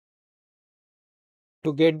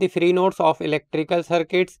To get the free notes of electrical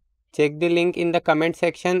circuits, check the link in the comment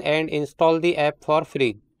section and install the app for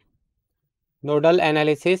free. Nodal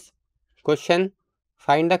analysis. Question.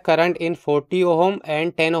 Find the current in 40 ohm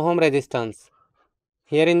and 10 ohm resistance.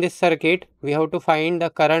 Here in this circuit, we have to find the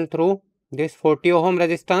current through this 40 ohm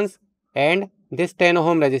resistance and this 10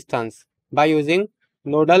 ohm resistance by using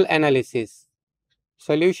nodal analysis.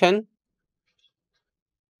 Solution.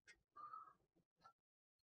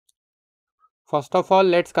 First of all,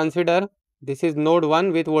 let's consider this is node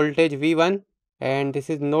 1 with voltage V1 and this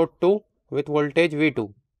is node 2 with voltage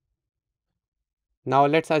V2. Now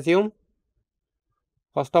let's assume,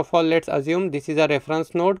 first of all, let's assume this is a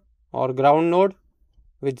reference node or ground node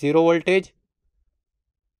with 0 voltage.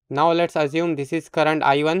 Now let's assume this is current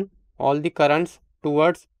I1, all the currents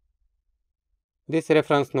towards this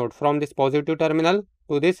reference node from this positive terminal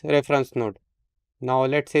to this reference node. Now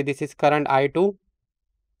let's say this is current I2,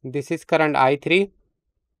 this is current I3,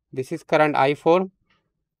 this is current I4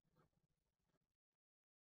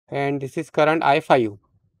 and this is current I5,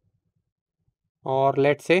 or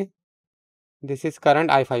let's say this is current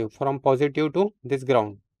I5 from positive to this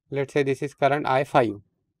ground. Let's say this is current I5.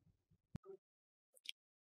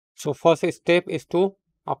 So first step is to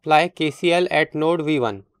apply KCL at node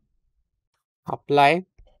V1. Apply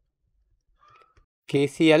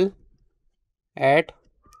KCL at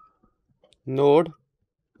node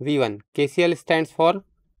V1. KCL stands for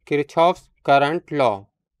Kirchhoff's current law.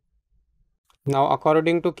 Now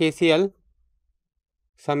according to KCL,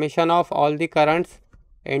 summation of all the currents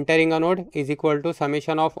entering a node is equal to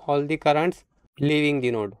summation of all the currents leaving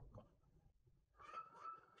the node.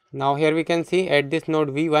 Now here we can see at this node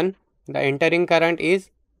V1, the entering current is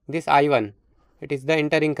this I1. It is the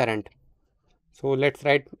entering current. So let's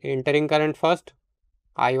write entering current first,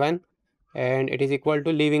 I1, and it is equal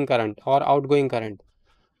to leaving current or outgoing current.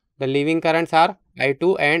 The leaving currents are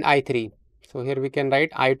I2 and I3. So here we can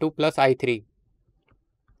write I2 plus I3.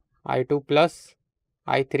 I2 plus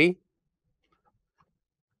I3.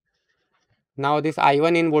 Now this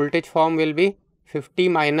I1 in voltage form will be 50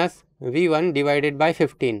 minus V1 divided by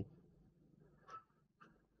 15.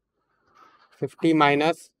 50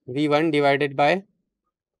 minus V1 divided by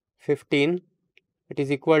 15, it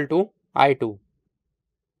is equal to I2.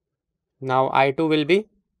 Now I2 will be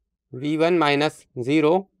V1 minus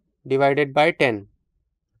 0 divided by 10.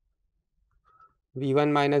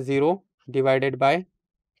 V1 minus 0 divided by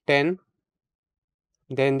 10.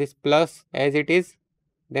 Then this plus as it is,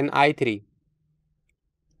 then I3.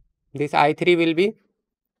 This I3 will be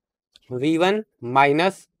V1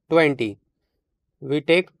 minus 20. We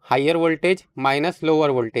take higher voltage minus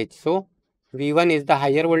lower voltage. So V1 is the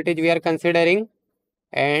higher voltage we are considering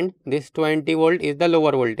and this 20 volt is the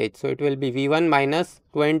lower voltage. So it will be V1 minus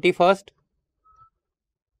 20 first.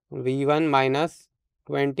 V1 minus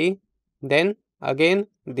 20. Then again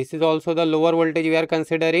this is also the lower voltage we are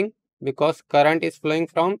considering because current is flowing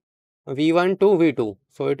from V1 to V2.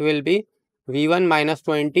 So it will be V1 minus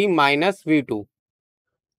 20 minus V2.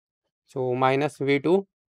 So minus V2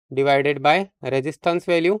 divided by resistance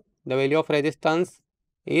value. The value of resistance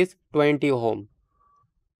is 20 ohm.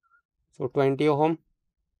 So 20 ohm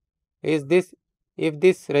is this. If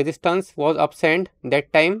this resistance was absent,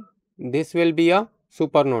 that time this will be a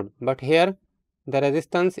super node. But here the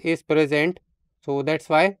resistance is present. So that's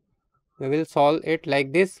why we will solve it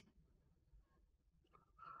like this.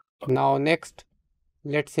 Now next,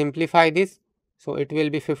 let's simplify this. So it will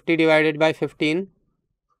be 50 divided by 15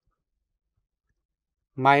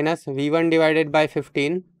 minus V1 divided by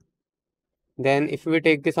 15. Then if we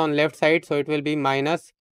take this on left side, so it will be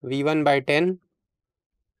minus V1 by 10.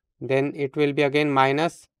 Then it will be again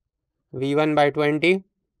minus V1 by 20.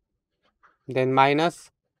 Then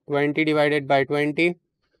minus 20 divided by 20.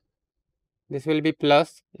 This will be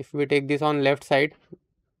plus if we take this on left side.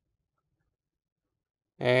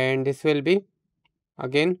 And this will be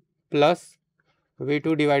again plus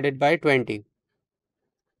V2 divided by 20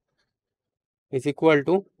 is equal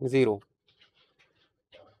to 0.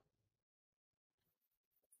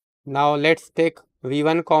 Now let's take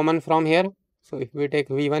V1 common from here. So if we take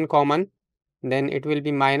V1 common, then it will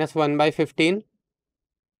be minus 1 by 15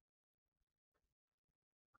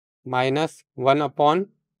 minus 1 upon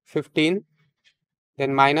 15,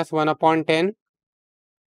 then minus 1 upon 10,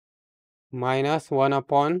 minus 1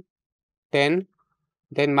 upon 10,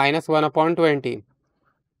 then minus 1 upon 20,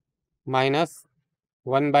 minus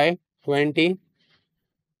 1 by 20.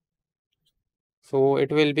 So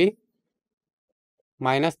it will be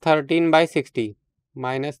minus 13 by 60,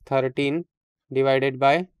 minus 13 divided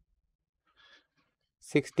by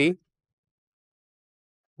 60,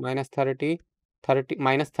 minus 13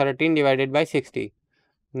 divided by 60.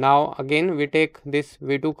 Now again we take this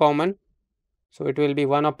V2 common, so it will be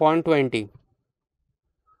 1 upon 20.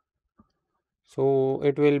 So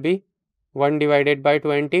it will be 1 divided by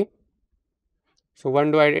 20. So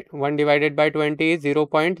 1 divided by 20 is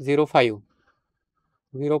 0.05.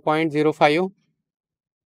 0.05.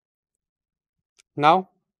 Now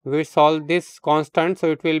we solve this constant,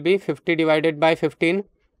 so it will be 50 divided by 15.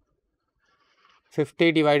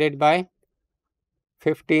 50 divided by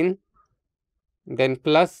 15, then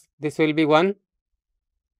plus this will be 1,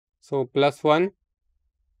 so plus 1.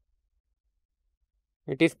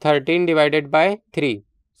 It is 13 divided by 3,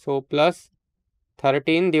 so plus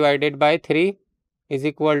 13 divided by 3 is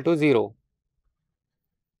equal to 0.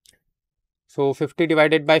 So 50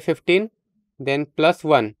 divided by 15, then plus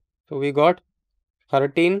 1, so we got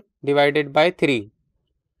 13 divided by 3.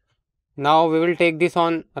 Now we will take this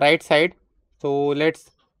on right side, so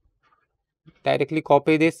let's directly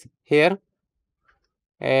copy this here,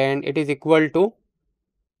 and it is equal to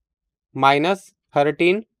minus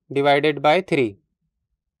 13 divided by 3.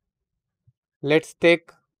 Let's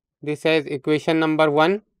take this as equation number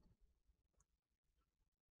 1.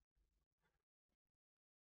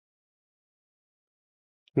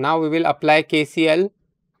 Now we will apply KCL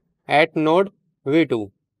at node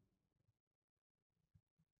V2.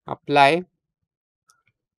 Apply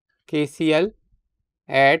KCL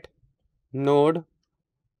at node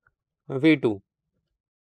V2.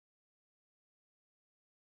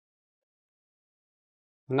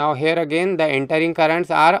 Now here again the entering currents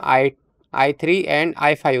are I3 and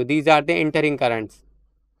I5. These are the entering currents.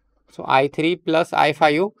 So I3 plus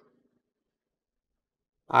I5,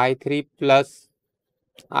 I3 plus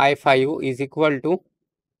I5 is equal to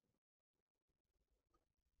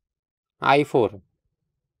I4.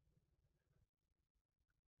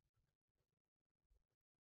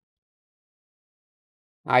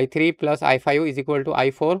 I3 plus I5 is equal to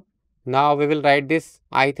I4. Now we will write this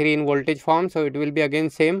I3 in voltage form, so it will be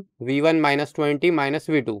again same V1 minus 20 minus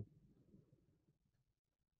V2.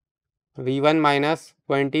 V1 minus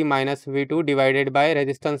 20 minus V2 divided by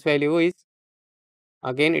resistance value is,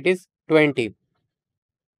 again it is 20.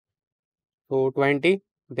 So 20,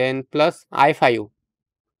 then plus I5.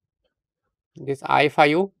 This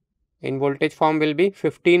I5 in voltage form will be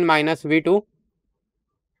 15 minus V2.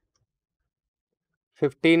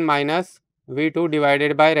 15 minus V2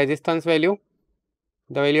 divided by resistance value.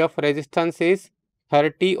 The value of resistance is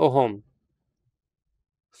 30 ohm.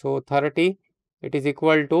 So 30, it is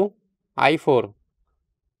equal to I4.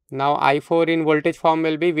 Now I4 in voltage form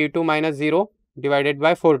will be V2 minus 0 divided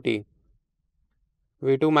by 40.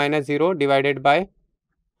 V2 minus 0 divided by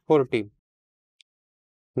 40.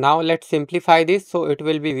 Now let's simplify this. So it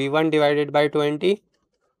will be V1 divided by 20.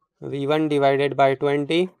 V1 divided by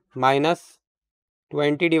 20 minus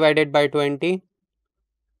 20 divided by 20.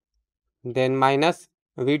 Then minus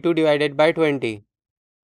V2 divided by 20.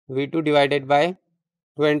 V2 divided by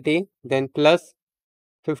 20. Then plus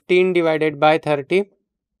 15 divided by 30.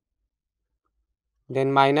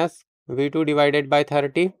 Then minus V2 divided by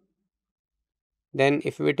 30. Then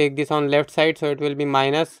if we take this on left side, so it will be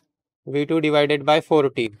minus V2 divided by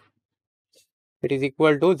 40. It is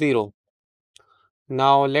equal to 0.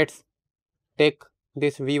 Now let's take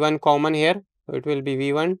this V1 common here. So it will be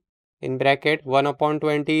V1 in bracket 1 upon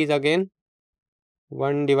 20 is again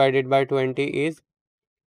 1 divided by 20 is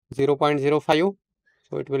 0.05.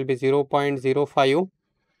 So it will be 0.05.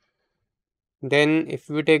 Then if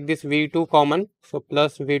we take this V2 common, so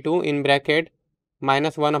plus V2 in bracket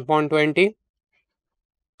minus 1 upon 20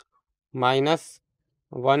 minus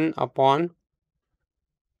 1 upon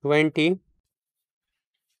 20,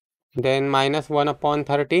 then minus 1 upon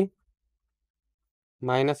 30,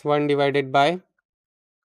 minus 1 divided by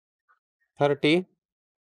 30,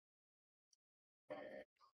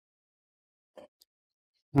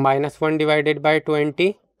 minus 1 divided by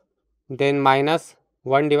 20, then minus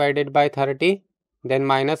 1 divided by 30, then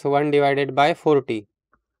minus 1 divided by 40,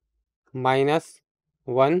 minus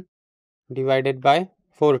 1 divided by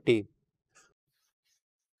 40.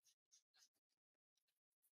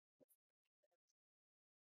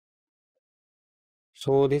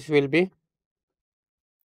 So this will be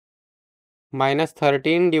minus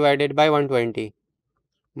 13 divided by 120,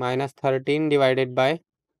 minus 13 divided by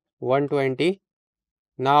 120.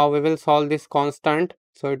 Now we will solve this constant,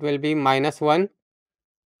 so it will be minus 1.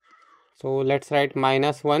 So let's write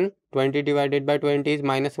minus 1, 20 divided by 20 is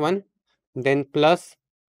minus 1, then plus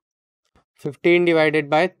 15 divided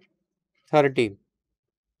by 30.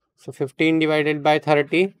 So 15 divided by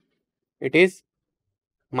 30, it is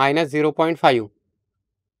minus 0.5.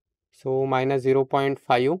 So minus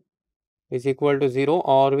 0.5 is equal to 0,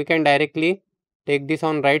 or we can directly take this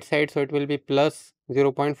on right side, so it will be plus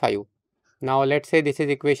 0.5. Now let's say this is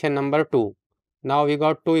equation number 2. Now we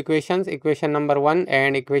got two equations, equation number 1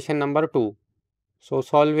 and equation number 2. So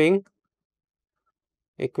solving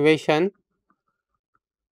equation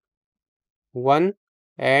 1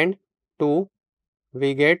 and 2,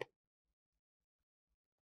 we get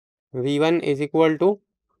V1 is equal to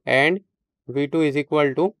and V2 is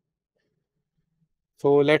equal to.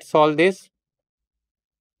 So let's solve this.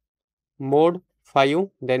 Mod 5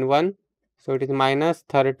 then 1. So it is minus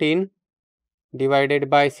 13 divided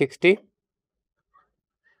by 60.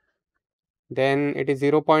 Then it is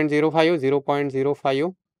 0.05,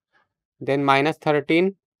 0.05. Then minus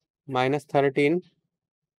 13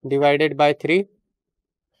 divided by 3.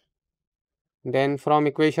 Then from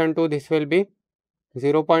equation 2 this will be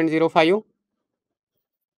 0.05.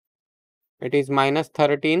 It is minus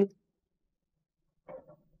 13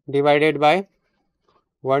 divided by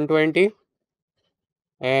 120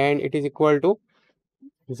 and it is equal to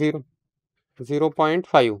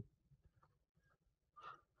 0.5.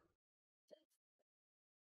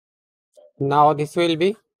 Now this will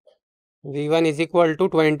be V1 is equal to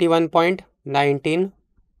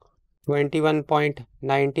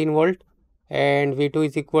 21.19 volt and V2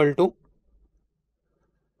 is equal to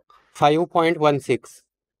 5.16.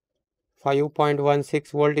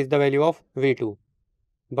 5.16 volt is the value of V2.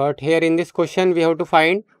 But here in this question we have to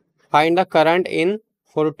find the current in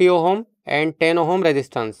 40 ohm and 10 ohm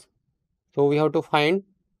resistance. So we have to find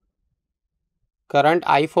current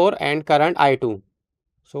I4 and current I2.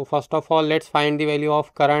 So first of all let's find the value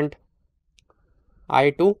of current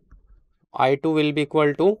I2. I2 will be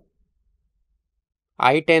equal to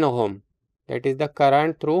I10 ohm, that is the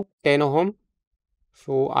current through 10 ohm.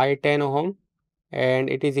 So I10 ohm and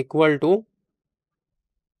it is equal to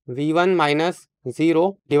V1 minus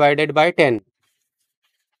 0 divided by 10.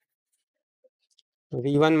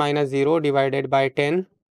 V1 minus 0 divided by 10.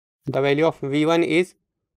 The value of V1 is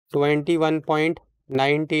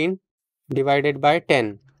 21.19 divided by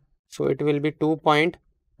 10. So it will be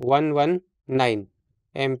 2.119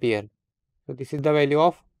 ampere. So this is the value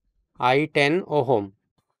of I10 ohm,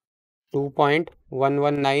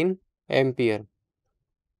 2.119 ampere.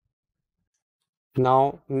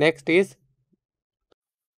 Now next is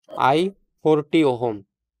I40 ohm.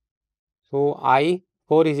 So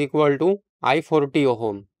I4 is equal to I40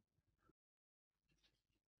 ohm.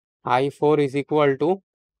 I4 is equal to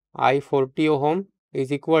I40 ohm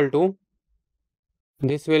is equal to,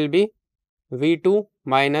 this will be V2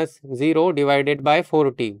 minus 0 divided by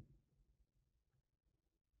 40.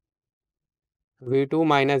 V2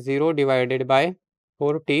 minus 0 divided by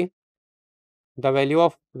 40. The value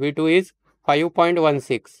of V2 is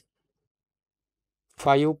 5.16.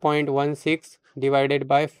 5.16 divided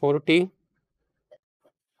by 40.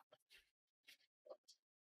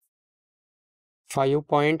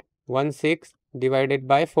 5.16 divided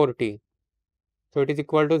by 40. So it is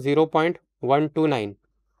equal to 0.129.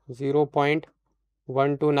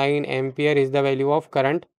 0.129 ampere is the value of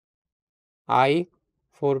current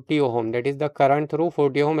I40 ohm, that is the current through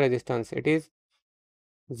 40 ohm resistance. It is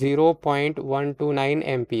 0.129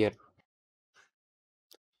 ampere.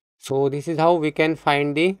 So this is how we can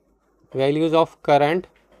find the values of current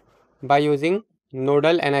by using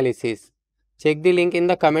nodal analysis. Check the link in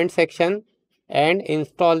the comment section and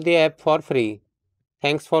install the app for free.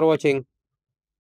 Thanks for watching.